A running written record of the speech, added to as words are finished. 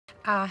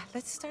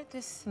Let's start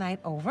this night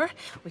over.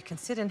 We can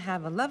sit and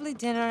have a lovely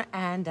dinner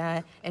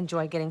and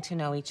enjoy getting to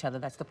know each other.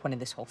 That's the point of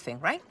this whole thing,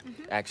 right?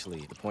 Mm-hmm.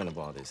 Actually, the point of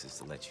all this is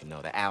to let you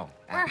know that, ow.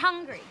 We're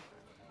hungry.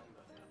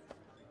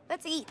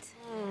 Let's eat.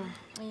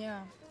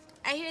 Yeah.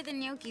 I hear the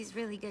gnocchi's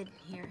really good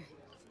here.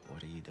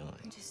 What are you doing?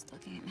 I'm just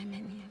looking at my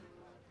menu.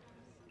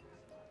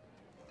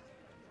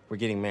 We're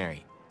getting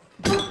married.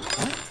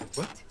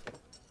 What?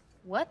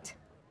 What?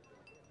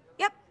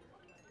 Yep.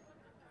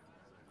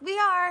 We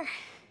are.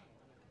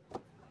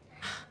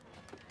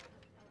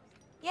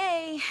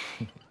 Yay.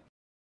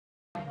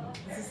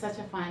 This is such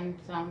a fun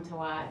film to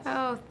watch.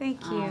 Oh,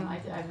 thank you.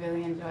 I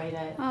really enjoyed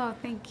it. Oh,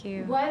 thank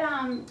you.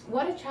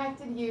 What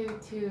attracted you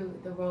to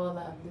the role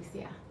of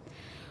Lucia?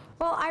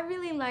 Well, I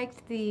really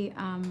liked the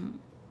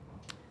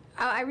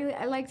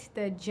I liked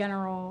the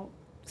general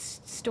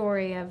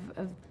story of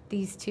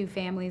these two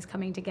families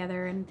coming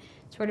together and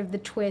sort of the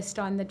twist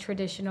on the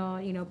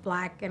traditional, you know,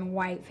 black and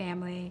white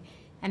family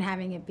and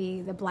having it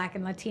be the black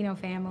and Latino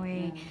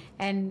family. Yeah.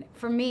 And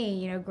for me,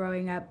 you know,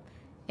 growing up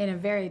in a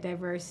very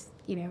diverse,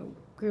 you know,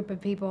 group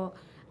of people,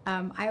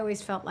 I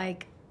always felt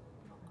like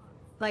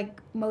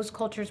most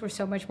cultures were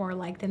so much more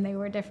alike than they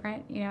were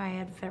different. You know, I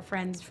had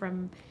friends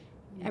from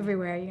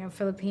everywhere, you know,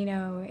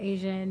 Filipino,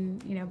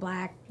 Asian, you know,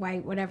 black,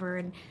 white, whatever,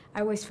 and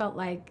I always felt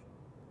like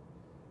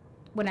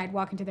when I'd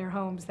walk into their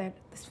homes that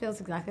this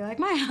feels exactly like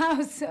my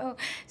house.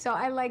 So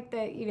I like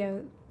that, you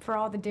know, for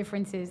all the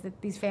differences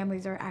that these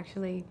families are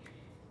actually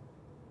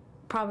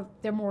probably,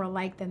 they're more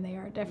alike than they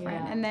are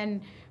different. Yeah. And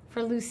then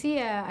for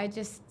Lucia, I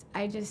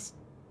just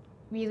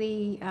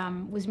really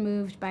was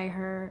moved by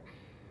her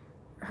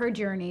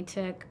journey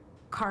to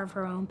carve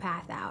her own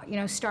path out, you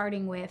know,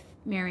 starting with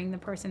marrying the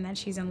person that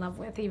she's in love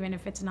with, even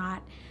if it's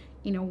not,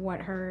 you know,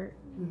 what her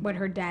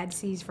dad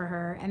sees for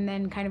her, and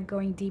then kind of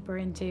going deeper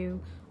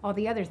into all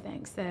the other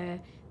things, the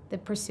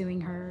pursuing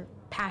her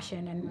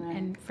passion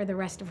and for the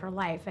rest of her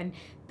life, and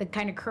the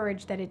kind of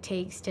courage that it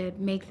takes to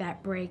make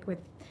that break with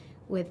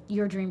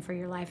your dream for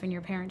your life and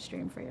your parents'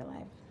 dream for your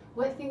life.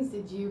 What things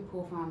did you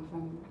pull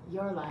from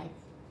your life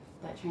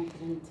that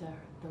translated into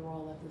the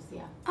role of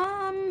Lucia?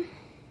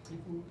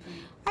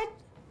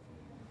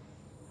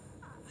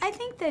 I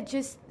think that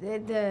just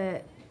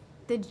the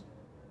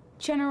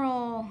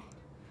general,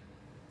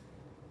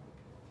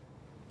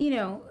 you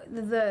know,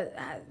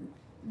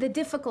 the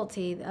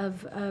difficulty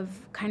of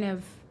kind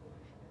of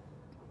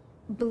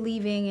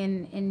believing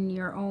in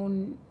your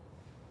own,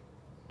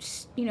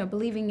 you know,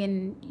 believing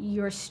in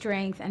your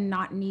strength and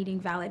not needing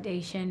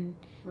validation.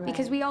 Right.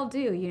 Because we all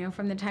do, you know,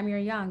 from the time you're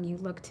young, you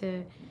look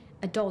to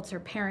adults or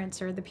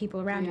parents or the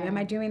people around you. Am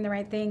I doing the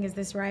right thing? Is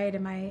this right?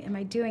 Am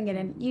I doing it?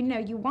 And you know,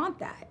 you want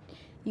that.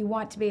 You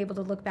want to be able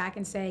to look back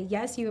and say,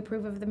 yes, you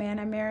approve of the man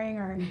I'm marrying,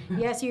 or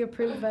yes, you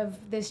approve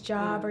of this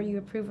job, or you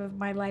approve of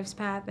my life's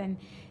path, and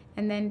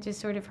then just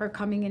sort of her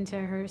coming into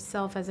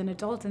herself as an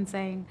adult and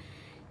saying,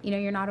 you know,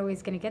 you're not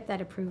always going to get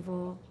that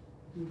approval,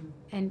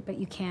 but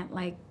you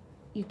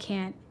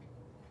can't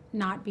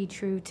not be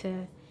true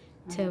to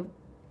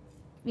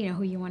you know,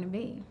 who you want to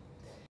be.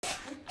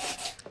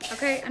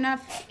 Okay,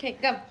 enough. Okay,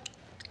 go.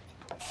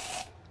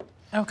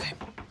 Okay.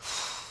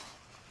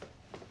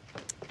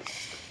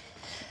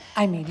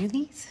 I made you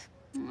these.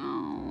 Oh,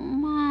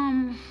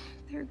 Mom,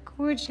 they're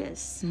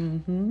gorgeous.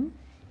 Mm-hmm.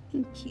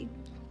 Thank you.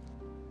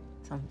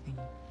 Something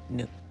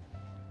new.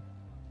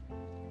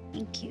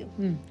 Thank you.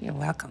 You're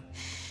welcome.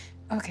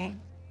 Okay.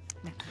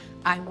 Now,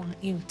 I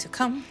want you to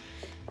come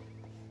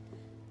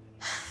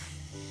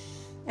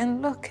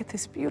and look at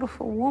this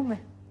beautiful woman.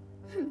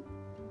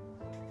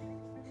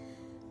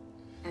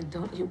 And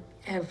don't you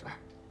ever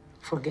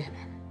forget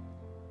her.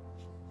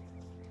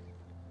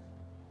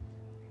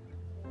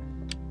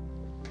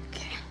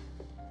 Okay.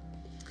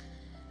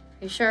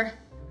 You sure?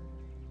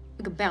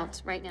 We could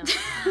bounce right now.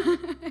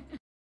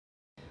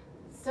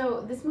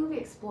 So this movie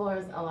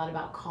explores a lot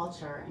about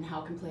culture and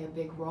how it can play a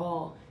big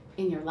role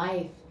in your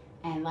life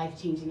and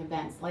life-changing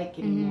events like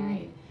getting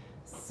married.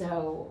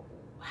 So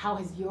how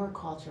has your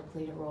culture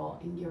played a role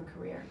in your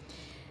career?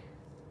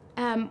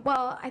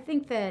 Well, I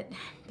think that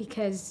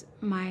because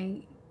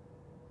my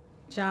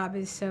job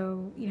is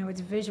so, you know,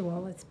 it's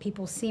visual, it's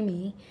people see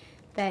me,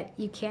 that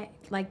you can't,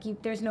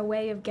 there's no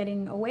way of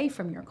getting away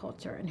from your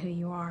culture and who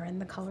you are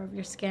and the color of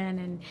your skin,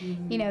 and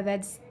you know,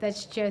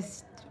 that's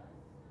just,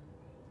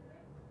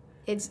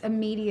 it's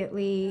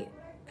immediately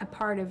a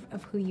part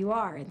of who you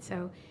are. And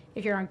so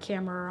if you're on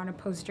camera or on a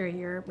poster,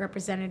 you're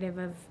representative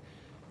of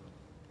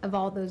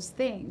all those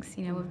things,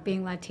 you know, of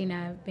being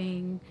Latina, of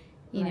being,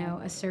 you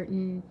know, a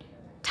certain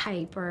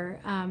type, or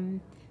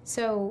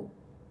so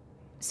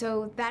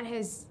that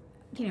has,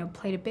 you know,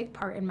 played a big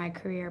part in my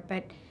career,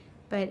 but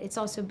it's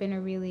also been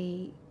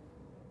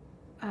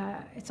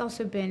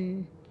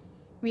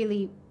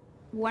really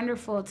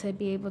wonderful to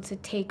be able to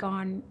take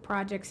on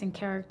projects and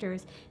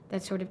characters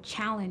that sort of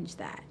challenge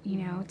that, you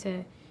know,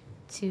 to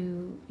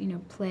you know,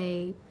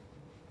 play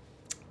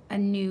a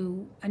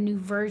new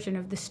version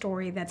of the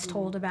story that's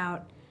told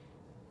about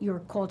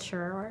your culture.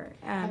 Or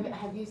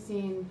have you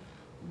seen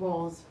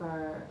roles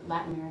for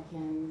Latin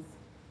Americans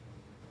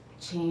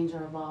change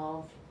or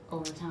evolve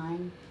over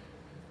time?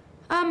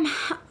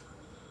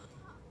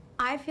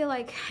 I feel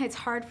like it's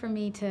hard for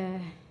me to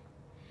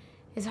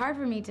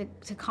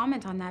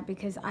comment on that,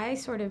 because I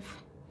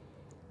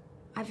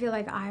feel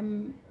like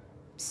I'm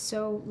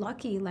so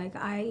lucky. Like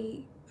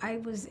I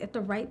was at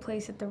the right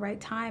place at the right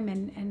time,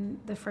 and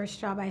the first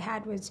job I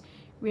had was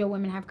Real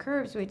Women Have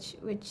Curves, which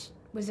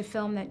was a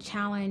film that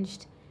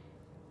challenged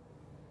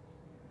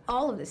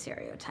all of the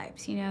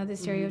stereotypes, you know, the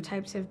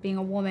stereotypes of being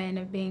a woman,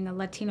 of being a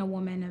Latina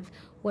woman, of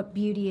what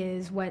beauty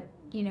is, what,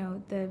 you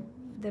know, the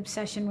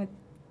obsession with,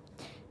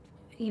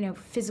 you know,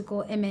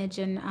 physical image,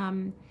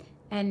 and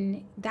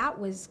that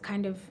was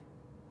kind of,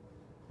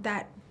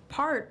 that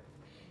part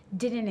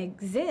didn't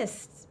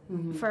exist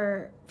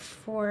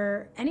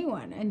for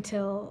anyone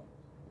until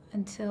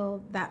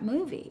that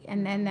movie,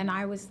 and then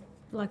I was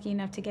lucky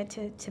enough to get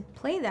to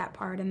play that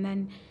part, and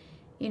then,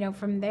 you know,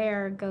 from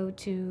there go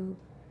to,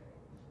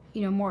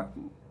 you know,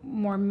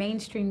 more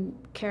mainstream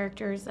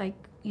characters, like,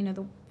 you know,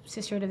 the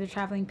Sisterhood of the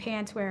Traveling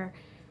Pants, where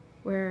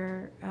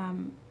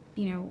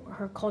you know,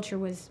 her culture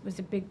was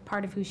a big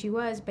part of who she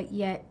was, but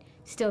yet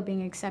still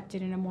being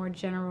accepted in a more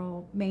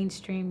general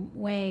mainstream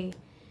way.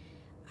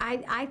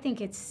 I think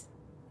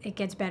it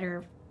gets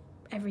better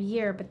every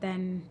year, but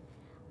then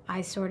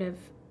I sort of,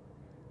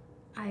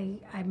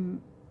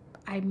 I'm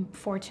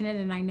fortunate,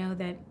 and I know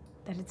that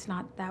it's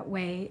not that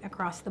way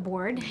across the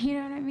board, you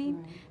know what I mean?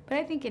 Right. But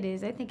I think it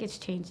is. I think it's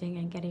changing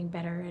and getting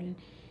better,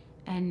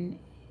 and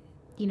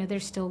you know,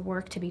 there's still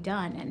work to be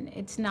done, and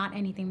it's not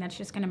anything that's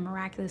just going to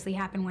miraculously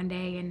happen one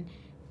day and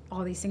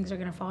all these things are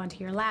going to fall into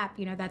your lap.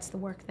 You know, that's the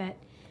work that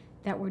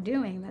we're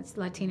doing. That's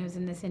Latinos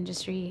in this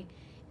industry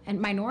and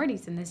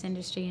minorities in this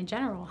industry in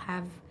general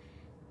have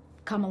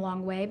come a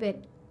long way,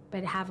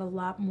 but have a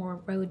lot more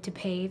road to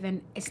pave,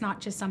 and it's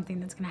not just something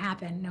that's going to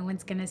happen. No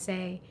one's going to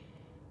say,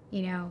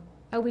 you know,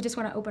 oh, we just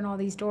want to open all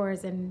these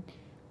doors and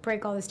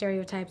break all the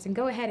stereotypes and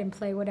go ahead and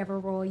play whatever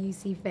role you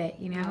see fit,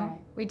 you know?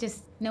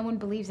 Right. No one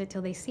believes it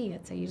till they see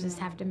it, so you just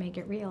have to make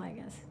it real, I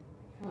guess.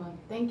 Well,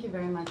 thank you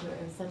very much.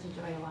 It was such a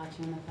joy to watch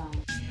you in the film.